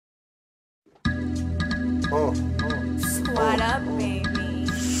What up, baby?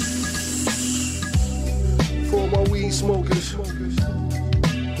 For my weed smokers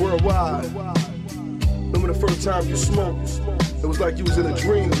worldwide, remember the first time you smoked? It was like you was in a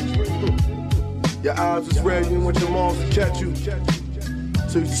dream. Your eyes was red, you didn't want your moms to catch you.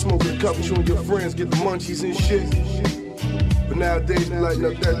 So you smoke in a cup, you and your friends get the munchies and shit. But nowadays we lighting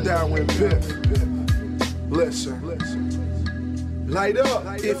up that down with Pip. Listen. Light up,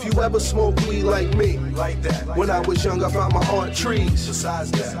 if you ever smoke weed like me. Like that. When I was young, I found my aunt trees.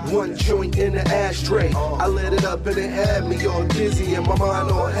 Besides that, one joint in the ashtray. I lit it up and it had me all dizzy and my mind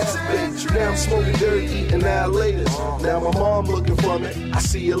all half-baked. Now I'm smoking dirty, eating annihilators. Now my mom looking for me, I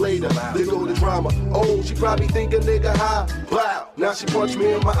see you later. There go the drama. Oh, she probably think a nigga high. Wow, now she punched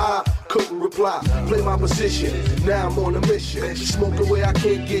me in my eye. Couldn't reply, play my position. Now I'm on a mission. Smoking where I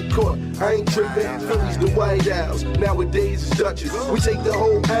can't get caught. I ain't tripping. Phillies the White Owls. Nowadays it's Dutchess. We take the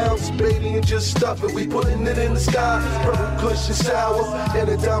whole ounce, baby, and just stuff it. We putting it in the sky. Purple kush and sour. And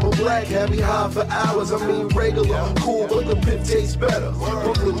a diamond black, have me high for hours. I mean regular, cool, but the pip tastes better.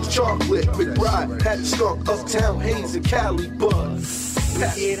 Brooklyn chocolate, McBride, had the skunk, uptown haze and Cali buzz. We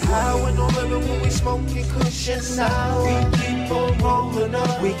get high with no limit when we smoking kush and sour. We keep on rolling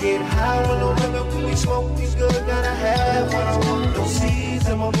up. We get high with no limit when we smoking good. Gotta have what I want. No seeds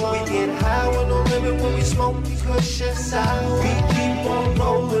in my blood. We get high with no limit when we smoking kush and sour. We keep on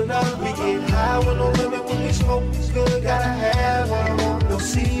rolling up. We get high with no limit when we smoking good. Gotta have what I want. No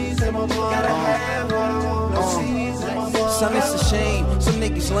seeds in my blood. Gotta have what I want. No seeds in my blood. Son, it's a shame. Some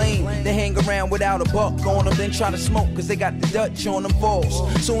niggas lame. They hang around without a buck on them, then try to smoke cause they got the Dutch on them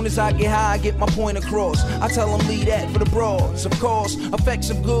balls. Soon as I get high, I get my point across. I tell them leave that for the broads. Of course, effects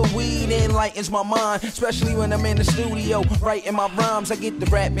of good weed enlightens my mind, especially when I'm in the studio writing my rhymes. I get the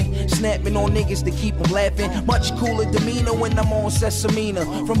rapping, snapping on niggas to keep them laughing. Much cooler demeanor when I'm on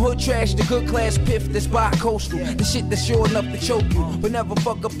Sesamina. From hood trash to good class piff that's bi-coastal. The shit that's sure enough to choke you, but never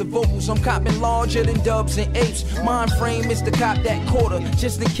fuck up the vocals. I'm copping larger than dubs and apes. Mind frame is to cop that quarter,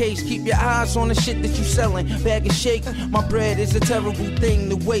 just in case. Keep your eyes on the shit that you selling. Bag and shake, my bread is a terrible thing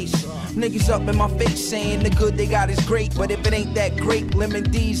to waste. Niggas up in my face saying the good they got is great, but if it ain't that great, lemon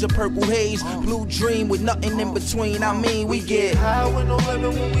D's or purple haze, blue dream with nothing in between. I mean, we get high with no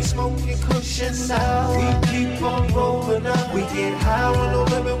limit when we smoking kush and sour. We keep on rolling up. We get high with no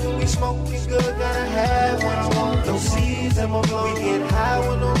limit when we smoking good. Gotta have what I want. No seeds in my blood. We get high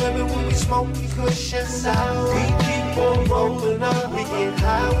with no limit when we smoking kush and sour. We keep on rolling up. We get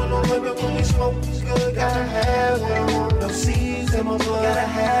high with no limit when we smoking good. Gotta have what I want. No seeds in my blood. Gotta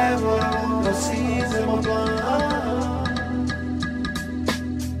have what I want. No seeds in my blood.